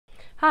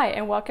Hi,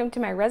 and welcome to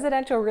my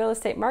residential real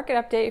estate market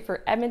update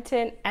for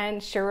Edmonton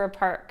and Sherwood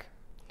Park.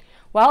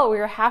 Well, we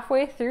are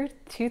halfway through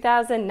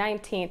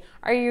 2019.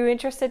 Are you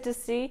interested to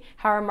see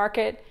how our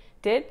market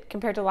did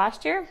compared to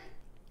last year?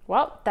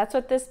 Well, that's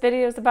what this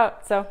video is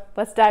about, so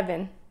let's dive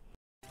in.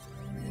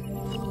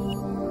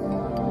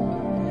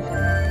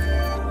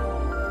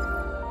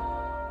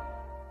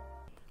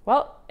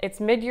 Well, it's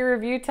mid-year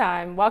review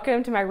time.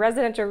 Welcome to my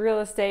residential real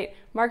estate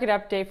market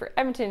update for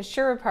Edmonton and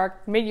Sherwood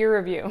Park mid-year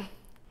review.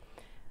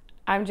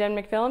 I'm Jenn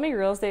McPhillamey,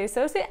 real estate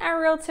associate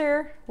and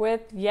realtor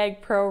with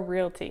YEG Pro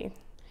Realty.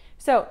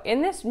 So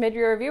in this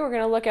mid-year review, we're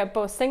going to look at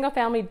both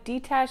single-family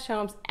detached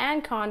homes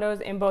and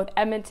condos in both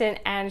Edmonton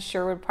and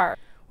Sherwood Park.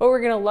 What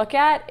we're going to look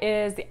at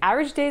is the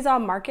average days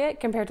on market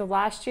compared to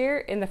last year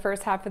in the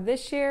first half of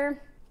this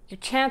year, your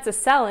chance of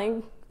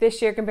selling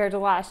this year compared to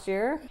last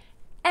year,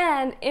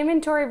 and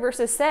inventory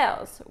versus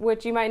sales,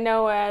 which you might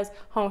know as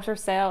homes for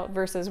sale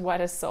versus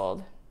what is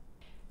sold.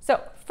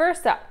 So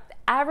first up,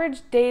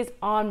 average days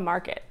on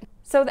market.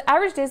 So the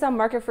average days on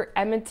market for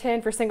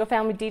Edmonton for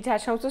single-family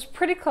detached homes was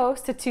pretty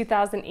close to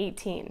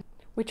 2018.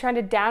 We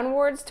trended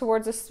downwards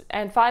towards this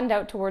and flattened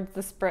out towards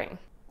the spring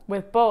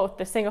with both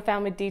the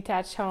single-family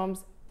detached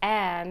homes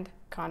and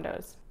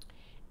condos.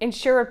 In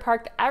Sherwood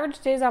Park, the average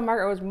days on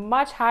market was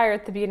much higher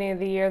at the beginning of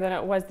the year than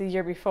it was the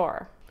year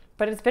before.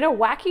 But it's been a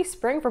wacky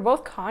spring for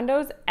both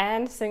condos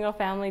and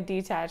single-family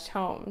detached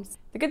homes.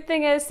 The good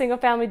thing is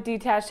single-family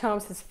detached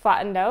homes has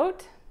flattened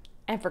out.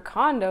 And for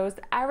condos,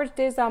 the average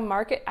days on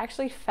market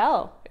actually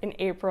fell in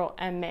April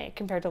and May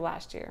compared to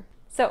last year.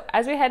 So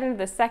as we head into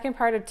the second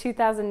part of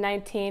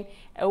 2019,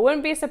 it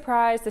wouldn't be a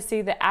surprise to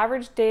see the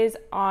average days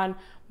on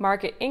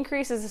market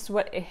increases. This is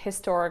what it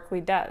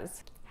historically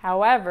does.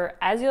 However,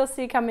 as you'll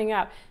see coming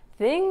up,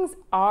 things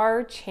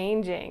are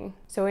changing.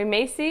 So we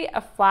may see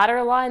a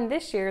flatter line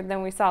this year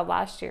than we saw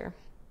last year.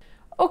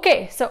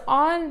 Okay, so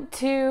on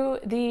to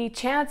the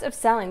chance of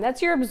selling.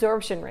 That's your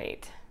absorption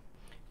rate.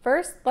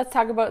 First, let's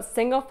talk about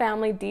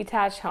single-family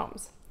detached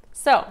homes.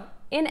 So,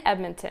 in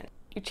Edmonton,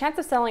 your chance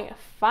of selling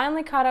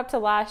finally caught up to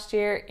last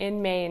year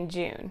in May and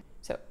June.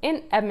 So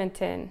in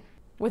Edmonton,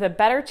 with a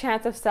better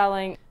chance of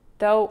selling,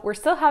 though we're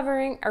still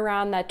hovering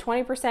around that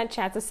 20%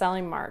 chance of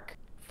selling mark.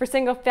 For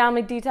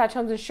single-family detached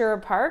homes in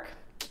Sherwood Park,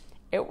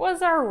 it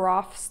was a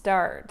rough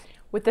start,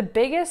 with the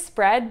biggest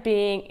spread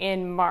being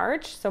in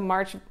March, so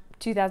March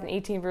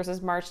 2018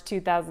 versus March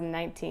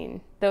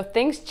 2019. Though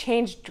things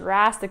changed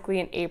drastically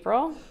in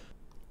April,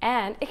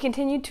 and it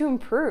continued to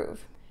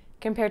improve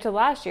compared to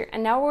last year.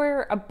 And now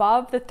we're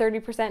above the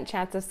 30%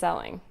 chance of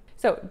selling.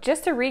 So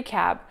just to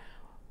recap,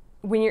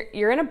 when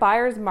you're in a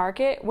buyer's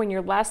market, when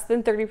you're less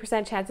than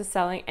 30% chance of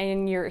selling,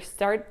 and you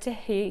start to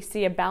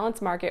see a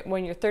balanced market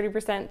when you're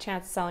 30%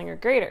 chance of selling or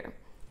greater.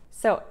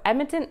 So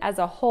Edmonton as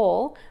a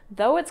whole,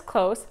 though it's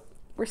close,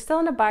 we're still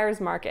in a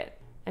buyer's market.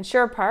 And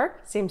Sherwood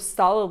Park seems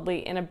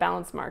solidly in a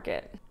balanced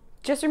market.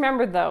 Just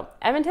remember though,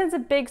 Edmonton's a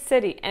big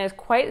city and is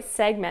quite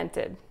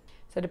segmented.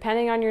 So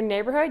depending on your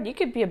neighborhood, you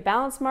could be a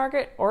balanced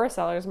market or a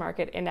seller's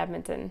market in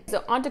Edmonton.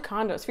 So on to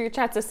condos for your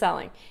chance of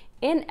selling.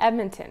 In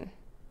Edmonton,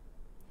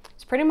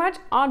 it's pretty much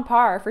on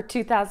par for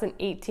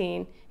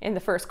 2018 in the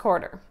first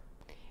quarter.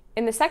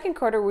 In the second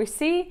quarter, we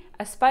see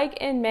a spike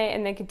in May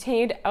and then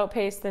continue to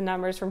outpace the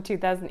numbers from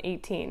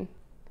 2018.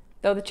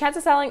 Though the chance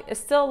of selling is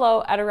still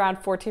low at around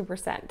 14%.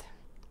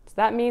 So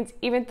that means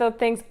even though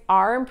things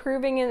are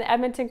improving in the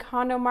Edmonton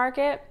condo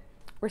market,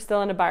 we're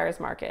still in a buyer's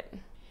market.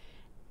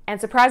 And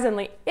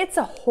surprisingly, it's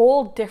a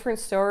whole different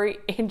story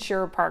in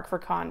Sherwood Park for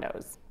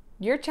condos.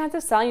 Your chance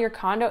of selling your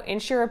condo in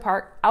Sherwood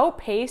Park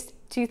outpaced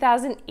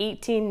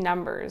 2018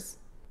 numbers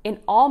in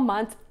all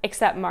months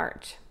except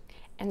March.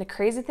 And the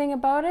crazy thing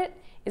about it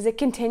is it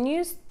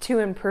continues to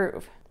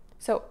improve.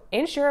 So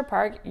in Sherwood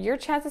Park, your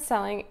chance of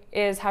selling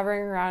is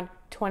hovering around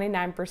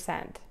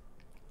 29%.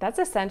 That's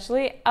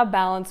essentially a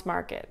balanced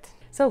market.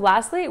 So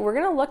lastly, we're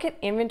gonna look at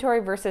inventory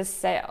versus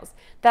sales.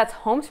 That's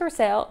homes for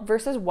sale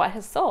versus what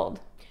has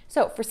sold.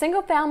 So for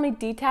single-family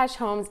detached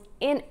homes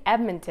in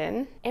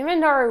Edmonton,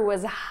 inventory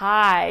was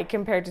high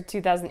compared to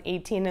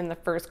 2018 in the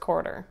first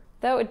quarter,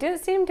 though it didn't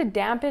seem to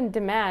dampen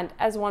demand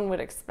as one would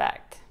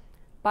expect.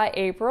 By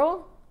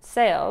April,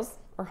 sales,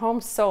 or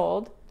homes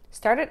sold,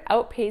 started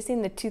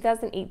outpacing the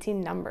 2018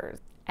 numbers.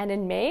 And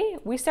in May,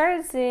 we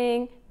started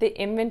seeing the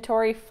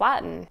inventory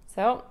flatten.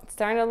 So it's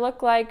starting to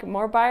look like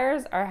more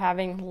buyers are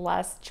having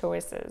less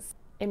choices.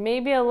 It may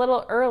be a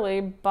little early,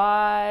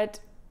 but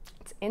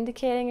it's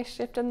indicating a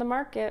shift in the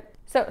market.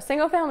 So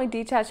single-family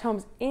detached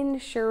homes in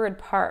Sherwood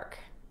Park.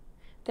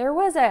 There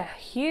was a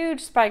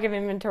huge spike of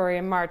inventory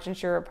in March in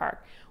Sherwood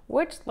Park,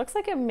 which looks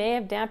like it may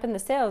have dampened the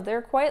sales.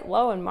 They're quite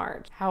low in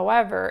March.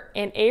 However,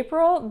 in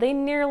April, they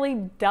nearly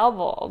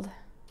doubled.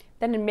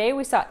 Then in May,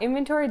 we saw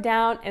inventory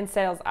down and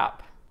sales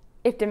up.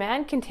 If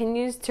demand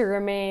continues to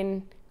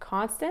remain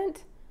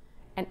constant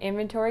and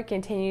inventory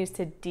continues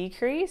to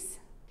decrease,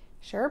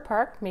 Sherwood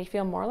Park may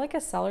feel more like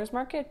a seller's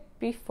market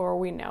before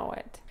we know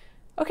it.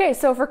 Okay,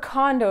 so for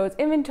condos,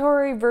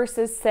 inventory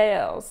versus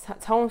sales.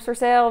 That's homes for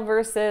sale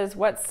versus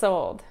what's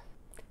sold.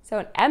 So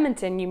in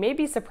Edmonton, you may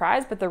be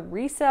surprised, but the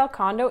resale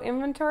condo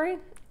inventory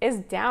is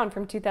down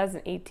from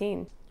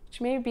 2018, which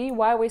may be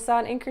why we saw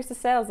an increase of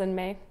sales in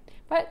May.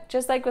 But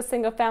just like with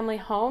single family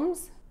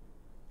homes,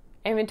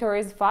 inventory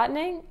is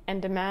flattening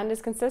and demand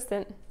is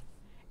consistent.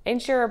 In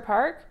Sherwood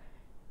Park,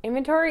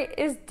 inventory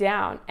is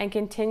down and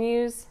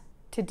continues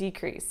to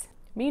decrease.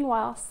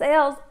 Meanwhile,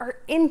 sales are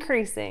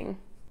increasing.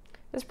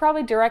 This is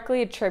probably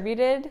directly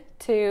attributed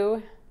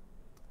to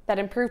that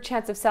improved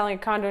chance of selling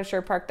a condo in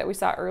Sherwood Park that we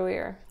saw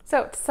earlier.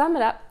 So to sum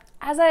it up,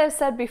 as I have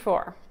said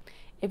before,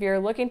 if you're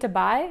looking to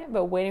buy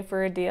but waiting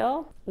for a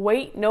deal,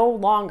 wait no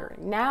longer.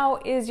 Now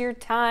is your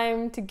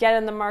time to get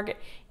in the market.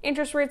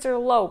 Interest rates are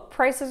low,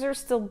 prices are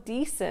still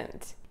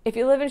decent. If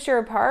you live in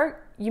Sherwood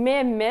Park, you may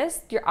have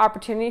missed your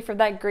opportunity for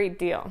that great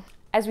deal,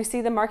 as we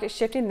see the market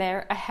shifting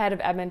there ahead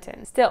of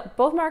Edmonton. Still,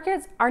 both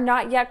markets are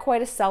not yet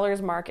quite a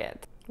seller's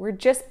market. We're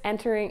just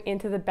entering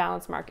into the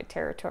balanced market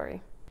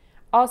territory.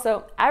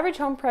 Also, average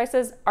home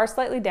prices are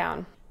slightly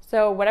down.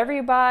 So whatever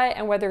you buy,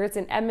 and whether it's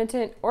in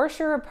Edmonton or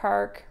Sherwood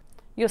Park,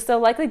 you'll still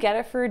likely get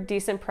it for a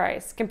decent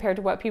price compared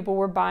to what people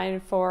were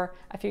buying for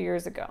a few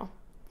years ago.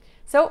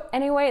 So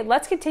anyway,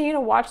 let's continue to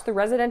watch the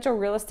residential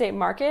real estate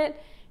market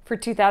for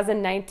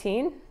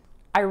 2019.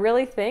 I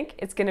really think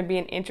it's going to be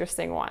an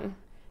interesting one.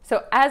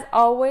 So as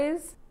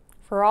always,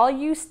 for all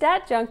you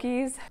stat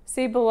junkies,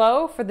 see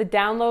below for the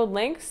download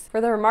links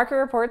for the market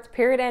reports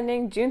period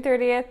ending June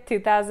 30th,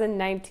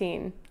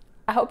 2019.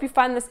 I hope you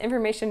find this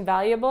information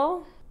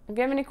valuable. If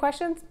you have any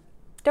questions,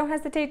 don't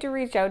hesitate to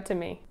reach out to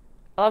me.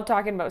 I love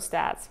talking about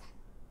stats.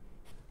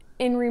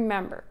 And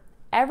remember,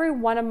 every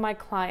one of my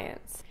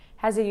clients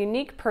has a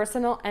unique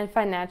personal and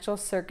financial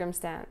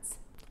circumstance.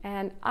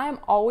 And I'm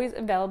always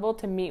available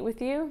to meet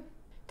with you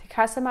to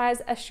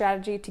customize a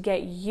strategy to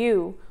get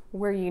you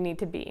where you need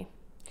to be.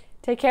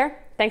 Take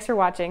care. Thanks for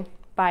watching.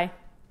 Bye.